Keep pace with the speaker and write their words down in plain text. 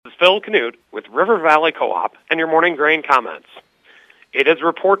Phil Canute with River Valley Co-op and your morning grain comments. It is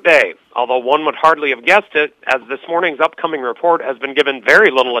report day, although one would hardly have guessed it, as this morning's upcoming report has been given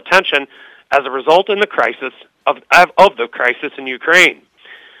very little attention as a result in the crisis of the crisis in Ukraine.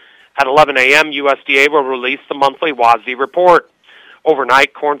 At 11 a.m., USDA will release the monthly WASDE report.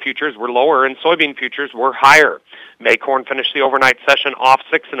 Overnight, corn futures were lower and soybean futures were higher. May corn finished the overnight session off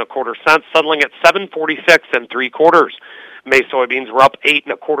 6 1/4 cents, settling at 7.46 3/4. May soybeans were up 8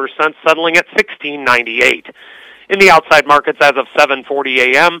 1/4 cents, settling at 16.98. In the outside markets as of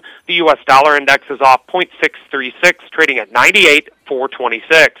 7:40 a.m., the U.S. dollar index is off 0.636, trading at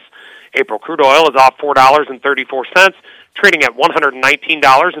 98.426. April crude oil is off $4.34, trading at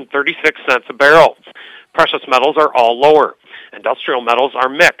 $119.36 a barrel. Precious metals are all lower. Industrial metals are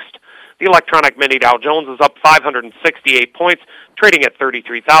mixed. The electronic mini Dow Jones is up 568 points, trading at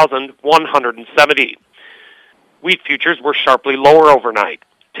 33,170. Wheat futures were sharply lower overnight,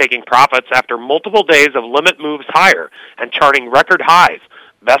 taking profits after multiple days of limit moves higher and charting record highs,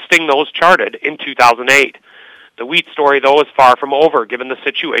 besting those charted in 2008. The wheat story, though, is far from over given the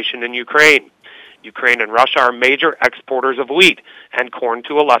situation in Ukraine. Ukraine and Russia are major exporters of wheat and corn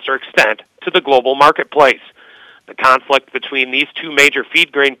to a lesser extent to the global marketplace. The conflict between these two major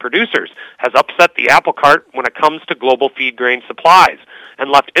feed grain producers has upset the apple cart when it comes to global feed grain supplies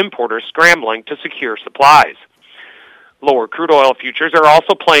and left importers scrambling to secure supplies. Lower crude oil futures are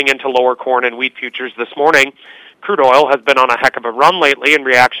also playing into lower corn and wheat futures this morning. Crude oil has been on a heck of a run lately in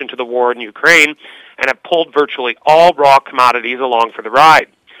reaction to the war in Ukraine and have pulled virtually all raw commodities along for the ride.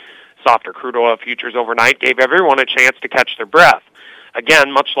 Softer crude oil futures overnight gave everyone a chance to catch their breath.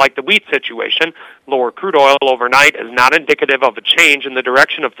 Again, much like the wheat situation, lower crude oil overnight is not indicative of a change in the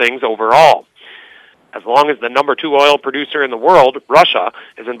direction of things overall. As long as the number 2 oil producer in the world, Russia,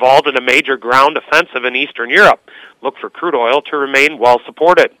 is involved in a major ground offensive in Eastern Europe, look for crude oil to remain well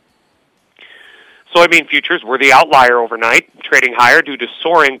supported. Soybean futures were the outlier overnight, trading higher due to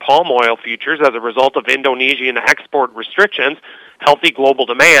soaring palm oil futures as a result of Indonesian export restrictions, healthy global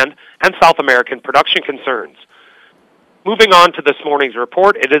demand, and South American production concerns. Moving on to this morning's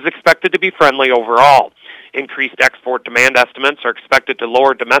report, it is expected to be friendly overall. Increased export demand estimates are expected to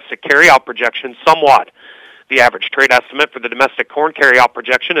lower domestic carryout projections somewhat. The average trade estimate for the domestic corn carryout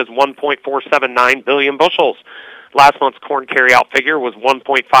projection is 1.479 billion bushels. Last month's corn carryout figure was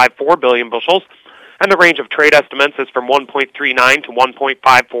 1.54 billion bushels, and the range of trade estimates is from 1.39 to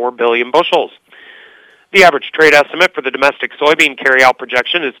 1.54 billion bushels. The average trade estimate for the domestic soybean carryout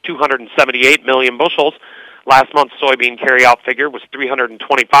projection is 278 million bushels. Last month's soybean carryout figure was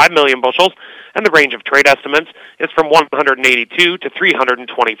 325 million bushels, and the range of trade estimates is from 182 to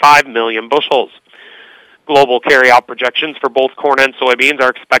 325 million bushels. Global carryout projections for both corn and soybeans are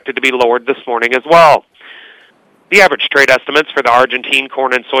expected to be lowered this morning as well. The average trade estimates for the Argentine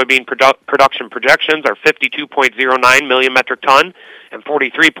corn and soybean production projections are 52.09 million metric ton and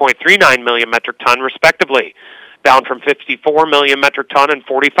 43.39 million metric ton, respectively, down from 54 million metric ton and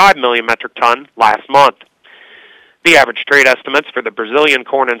 45 million metric ton last month. The average trade estimates for the Brazilian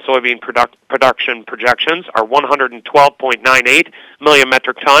corn and soybean production projections are 112.98 million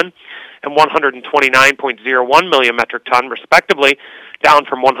metric ton and 129.01 million metric ton, respectively, down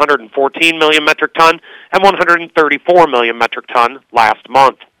from 114 million metric ton and 134 million metric ton last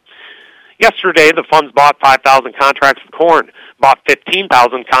month. Yesterday, the funds bought 5,000 contracts of corn, bought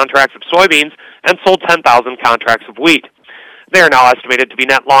 15,000 contracts of soybeans, and sold 10,000 contracts of wheat. They are now estimated to be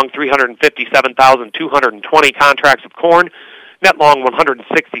net long 357,220 contracts of corn, net long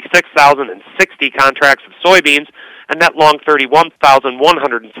 166,060 contracts of soybeans, and net long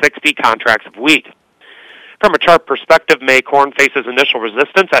 31,160 contracts of wheat. From a chart perspective, May corn faces initial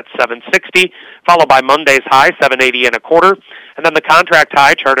resistance at 760, followed by Monday's high 780 1/4, and then the contract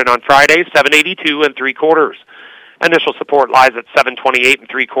high charted on Friday 782 3/4. Initial support lies at 728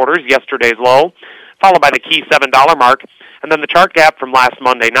 3/4, yesterday's low, followed by the key $7 mark, and then the chart gap from last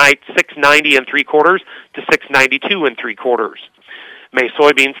Monday night, 690 3/4 to 692 3/4. May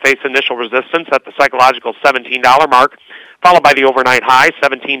soybeans face initial resistance at the psychological $17 mark, followed by the overnight high,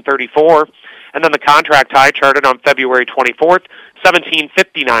 1734, and then the contract high charted on February 24th,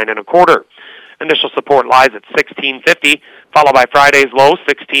 1759 1/4. Initial support lies at 1650, followed by Friday's low,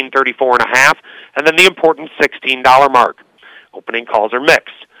 1634 1/2, and then the important $16 mark. Opening calls are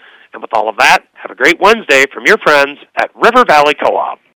mixed. And with all of that, have a great Wednesday from your friends at River Valley Co-op.